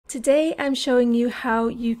Today I'm showing you how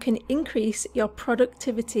you can increase your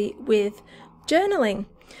productivity with journaling.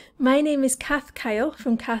 My name is Kath Kyle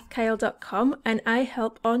from kathkyle.com and I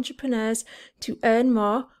help entrepreneurs to earn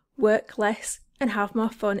more, work less and have more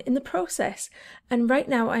fun in the process. And right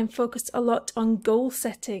now I'm focused a lot on goal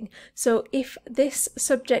setting. So if this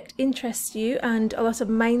subject interests you and a lot of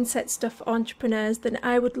mindset stuff for entrepreneurs, then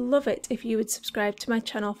I would love it if you would subscribe to my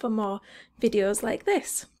channel for more videos like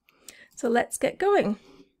this. So let's get going.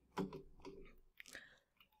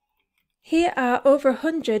 Here are over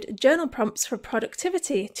 100 journal prompts for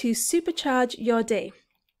productivity to supercharge your day.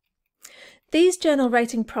 These journal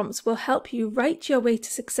writing prompts will help you write your way to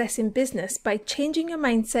success in business by changing your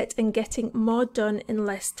mindset and getting more done in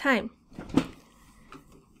less time.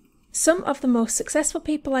 Some of the most successful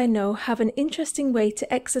people I know have an interesting way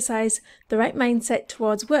to exercise the right mindset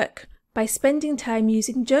towards work by spending time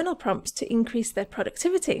using journal prompts to increase their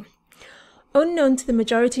productivity. Unknown to the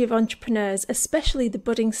majority of entrepreneurs, especially the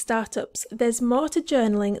budding startups, there's more to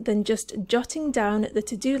journaling than just jotting down the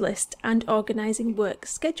to-do list and organising work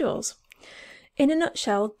schedules. In a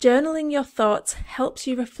nutshell, journaling your thoughts helps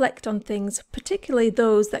you reflect on things, particularly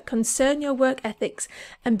those that concern your work ethics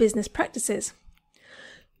and business practices.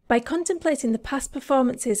 By contemplating the past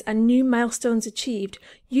performances and new milestones achieved,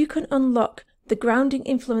 you can unlock the grounding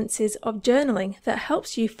influences of journaling that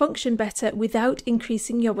helps you function better without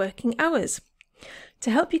increasing your working hours.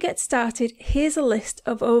 To help you get started, here's a list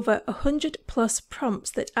of over 100 plus prompts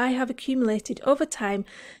that I have accumulated over time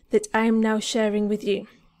that I am now sharing with you.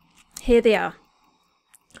 Here they are.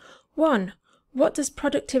 1. What does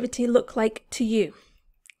productivity look like to you?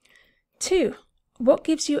 2. What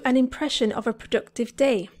gives you an impression of a productive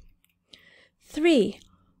day? 3.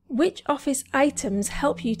 Which office items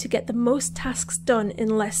help you to get the most tasks done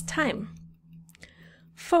in less time?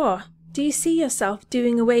 4. Do you see yourself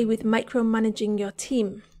doing away with micromanaging your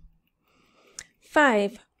team?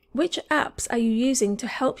 5. Which apps are you using to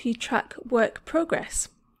help you track work progress?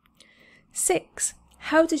 6.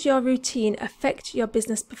 How does your routine affect your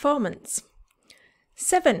business performance?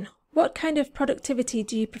 7. What kind of productivity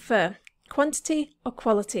do you prefer, quantity or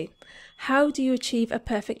quality? How do you achieve a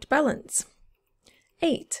perfect balance?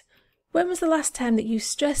 8. When was the last time that you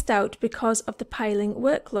stressed out because of the piling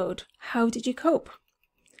workload? How did you cope?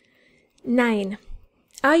 9.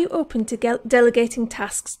 Are you open to delegating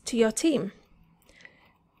tasks to your team?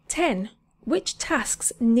 10. Which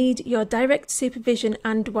tasks need your direct supervision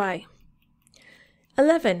and why?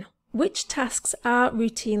 11. Which tasks are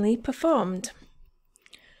routinely performed?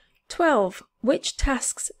 12. Which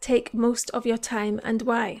tasks take most of your time and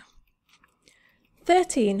why?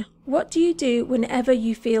 13. What do you do whenever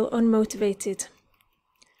you feel unmotivated?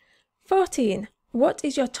 14. What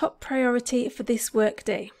is your top priority for this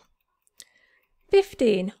workday?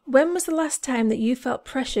 15. When was the last time that you felt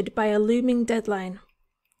pressured by a looming deadline?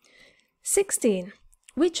 16.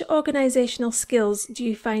 Which organizational skills do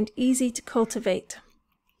you find easy to cultivate?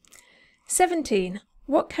 17.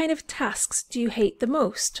 What kind of tasks do you hate the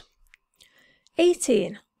most?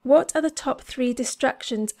 18. What are the top 3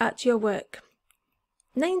 distractions at your work?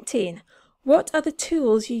 19. What are the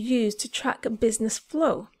tools you use to track business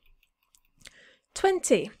flow?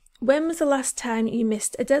 20. When was the last time you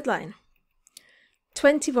missed a deadline?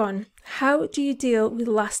 21. How do you deal with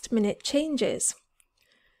last-minute changes?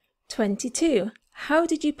 22. How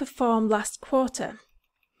did you perform last quarter?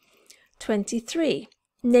 23.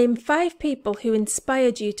 Name 5 people who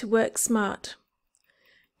inspired you to work smart.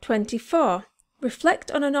 24.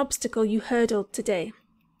 Reflect on an obstacle you hurdled today.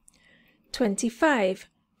 25.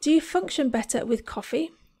 Do you function better with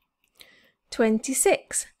coffee?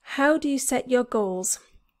 26. How do you set your goals?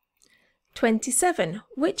 27.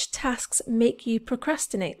 Which tasks make you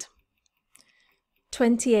procrastinate?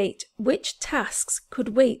 28. Which tasks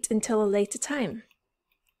could wait until a later time?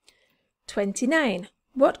 29.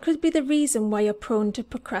 What could be the reason why you're prone to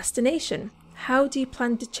procrastination? How do you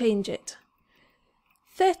plan to change it?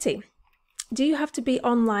 30. Do you have to be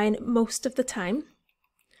online most of the time?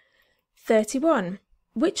 31.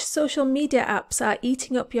 Which social media apps are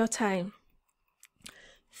eating up your time?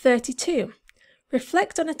 32.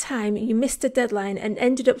 Reflect on a time you missed a deadline and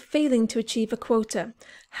ended up failing to achieve a quota.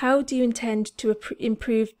 How do you intend to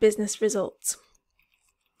improve business results?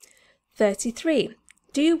 33.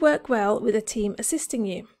 Do you work well with a team assisting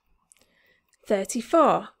you?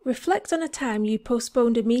 34. Reflect on a time you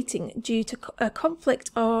postponed a meeting due to a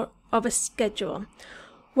conflict or of a schedule.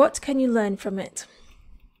 What can you learn from it?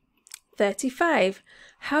 35.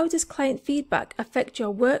 How does client feedback affect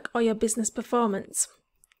your work or your business performance?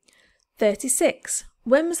 36.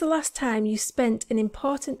 When was the last time you spent an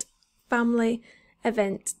important family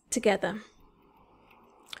event together?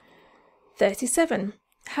 37.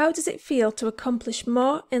 How does it feel to accomplish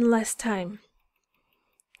more in less time?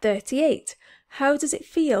 38. How does it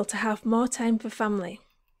feel to have more time for family?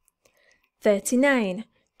 39.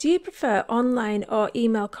 Do you prefer online or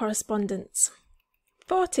email correspondence?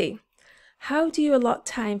 40. How do you allot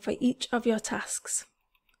time for each of your tasks?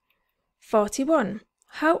 41.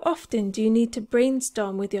 How often do you need to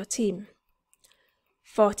brainstorm with your team?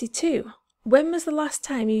 42. When was the last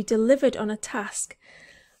time you delivered on a task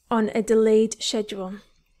on a delayed schedule?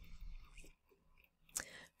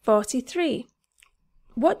 43.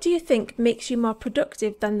 What do you think makes you more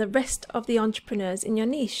productive than the rest of the entrepreneurs in your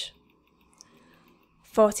niche?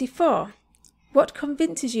 44. What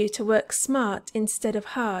convinces you to work smart instead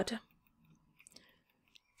of hard?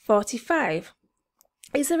 45.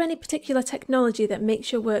 Is there any particular technology that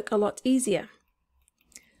makes your work a lot easier?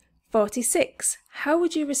 46. How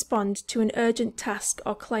would you respond to an urgent task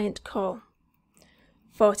or client call?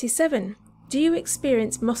 47. Do you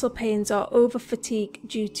experience muscle pains or over-fatigue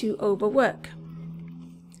due to overwork?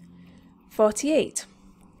 48.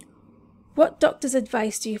 What doctor's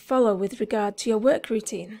advice do you follow with regard to your work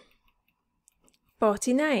routine?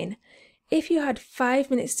 49. If you had 5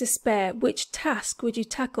 minutes to spare, which task would you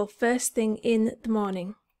tackle first thing in the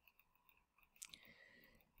morning?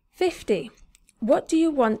 50. What do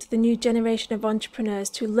you want the new generation of entrepreneurs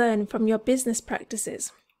to learn from your business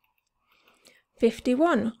practices?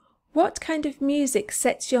 51. What kind of music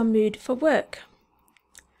sets your mood for work?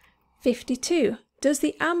 52. Does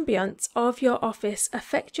the ambience of your office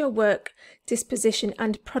affect your work disposition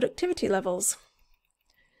and productivity levels?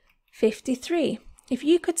 53. If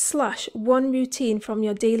you could slash one routine from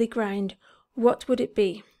your daily grind, what would it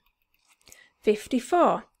be?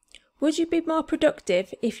 54. Would you be more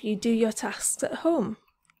productive if you do your tasks at home?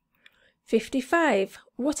 55.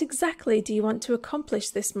 What exactly do you want to accomplish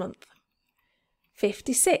this month?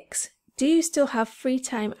 56. Do you still have free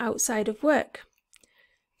time outside of work?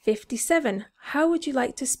 57. How would you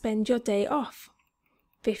like to spend your day off?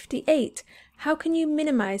 58. How can you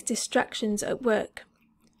minimize distractions at work?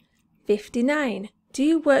 59. Do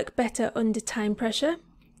you work better under time pressure?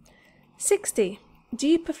 60. Do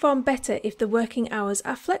you perform better if the working hours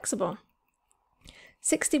are flexible?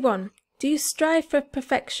 61. Do you strive for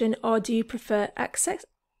perfection or do you prefer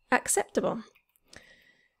acceptable?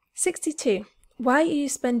 62. Why are you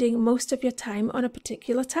spending most of your time on a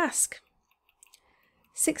particular task?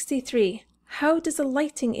 63. How does the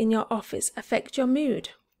lighting in your office affect your mood?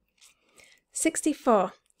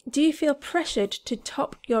 64. Do you feel pressured to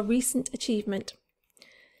top your recent achievement?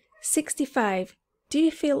 65. Do you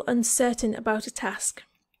feel uncertain about a task?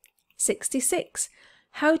 66.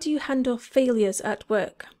 How do you handle failures at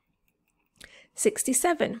work?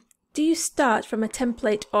 67. Do you start from a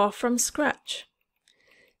template or from scratch?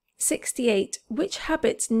 68. Which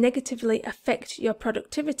habits negatively affect your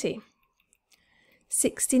productivity?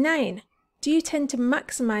 69. Do you tend to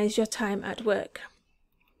maximize your time at work?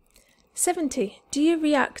 70. Do you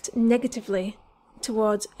react negatively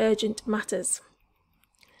towards urgent matters?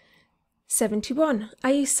 71.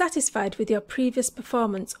 Are you satisfied with your previous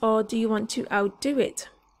performance or do you want to outdo it?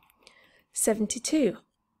 72.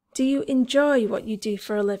 Do you enjoy what you do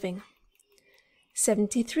for a living?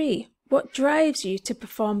 73. What drives you to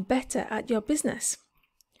perform better at your business?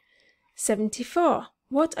 74.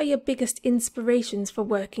 What are your biggest inspirations for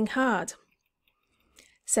working hard?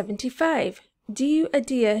 75. Do you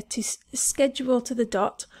adhere to schedule to the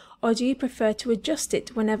dot or do you prefer to adjust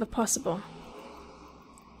it whenever possible?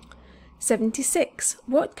 76.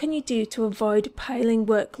 What can you do to avoid piling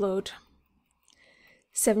workload?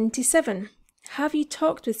 77. Have you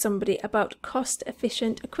talked with somebody about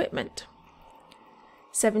cost-efficient equipment?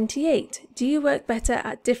 78. Do you work better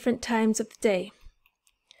at different times of the day?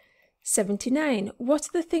 79. What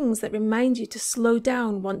are the things that remind you to slow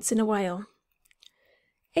down once in a while?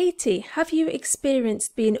 80. Have you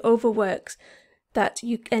experienced being overworked that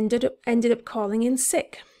you ended up calling in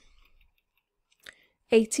sick?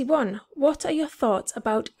 81. What are your thoughts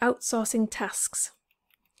about outsourcing tasks?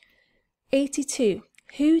 82.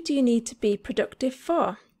 Who do you need to be productive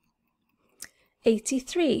for?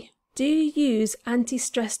 83. Do you use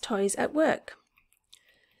anti-stress toys at work?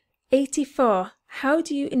 84. How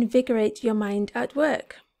do you invigorate your mind at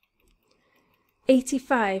work?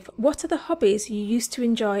 85. What are the hobbies you used to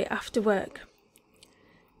enjoy after work?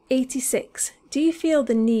 86. Do you feel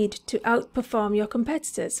the need to outperform your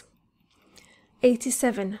competitors?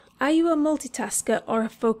 87. Are you a multitasker or a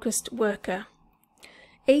focused worker?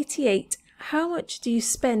 88. How much do you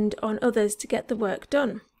spend on others to get the work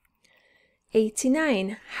done?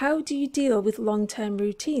 89. How do you deal with long-term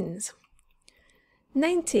routines?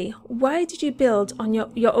 90. Why did you build on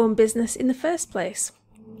your own business in the first place?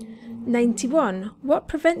 91. What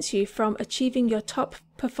prevents you from achieving your top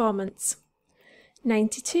performance?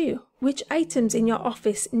 92. Which items in your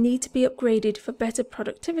office need to be upgraded for better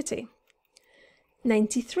productivity?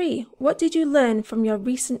 93. What did you learn from your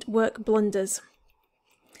recent work blunders?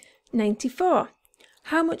 94.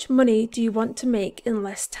 How much money do you want to make in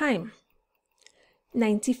less time?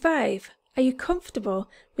 95. Are you comfortable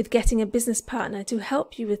with getting a business partner to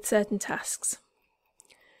help you with certain tasks?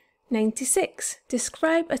 96.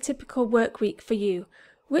 Describe a typical work week for you.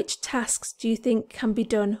 Which tasks do you think can be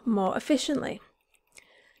done more efficiently?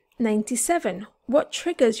 97. What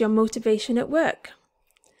triggers your motivation at work?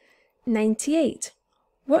 98.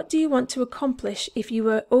 What do you want to accomplish if you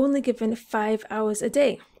were only given 5 hours a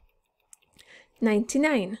day?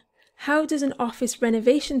 99. How does an office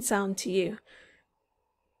renovation sound to you?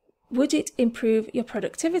 Would it improve your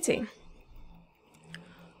productivity?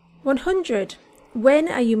 100. When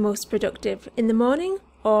are you most productive, in the morning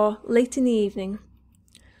or late in the evening?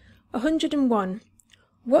 101.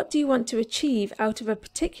 What do you want to achieve out of a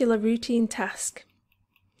particular routine task?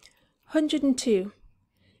 102.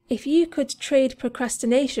 If you could trade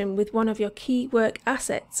procrastination with one of your key work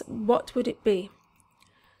assets, what would it be?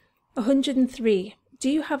 103. Do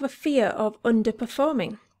you have a fear of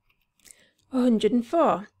underperforming?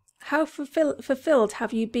 104. How fulfilled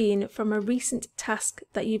have you been from a recent task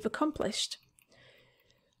that you've accomplished?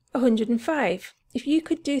 105. If you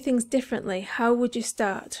could do things differently, how would you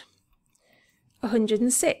start?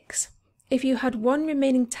 106. If you had one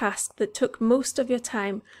remaining task that took most of your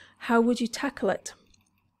time, how would you tackle it?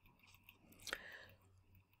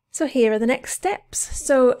 So here are the next steps.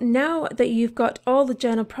 So now that you've got all the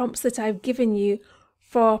journal prompts that I've given you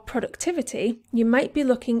for productivity, you might be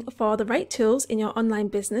looking for the right tools in your online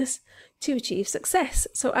business to achieve success.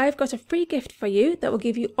 So I've got a free gift for you that will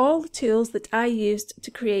give you all the tools that I used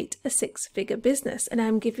to create a 6-figure business, and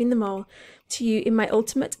I'm giving them all to you in my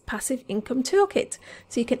ultimate passive income toolkit.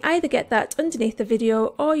 So you can either get that underneath the video,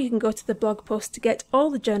 or you can go to the blog post to get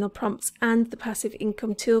all the journal prompts and the passive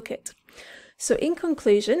income toolkit. So in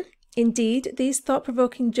conclusion, indeed, these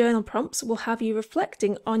thought-provoking journal prompts will have you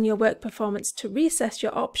reflecting on your work performance to reassess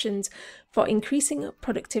your options for increasing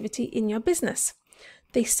productivity in your business.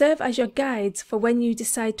 They serve as your guides for when you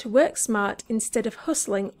decide to work smart instead of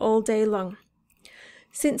hustling all day long.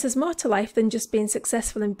 Since there's more to life than just being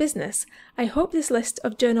successful in business, I hope this list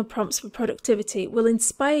of journal prompts for productivity will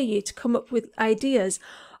inspire you to come up with ideas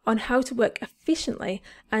on how to work efficiently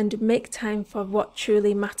and make time for what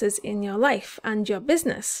truly matters in your life and your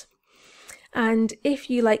business. And if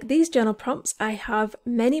you like these journal prompts, I have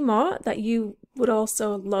many more that you would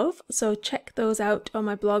also love, so check those out on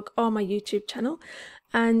my blog or my YouTube channel.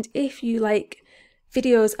 And if you like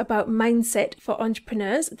videos about mindset for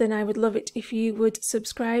entrepreneurs, then I would love it if you would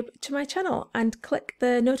subscribe to my channel and click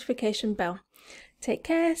the notification bell. Take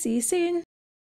care, see you soon.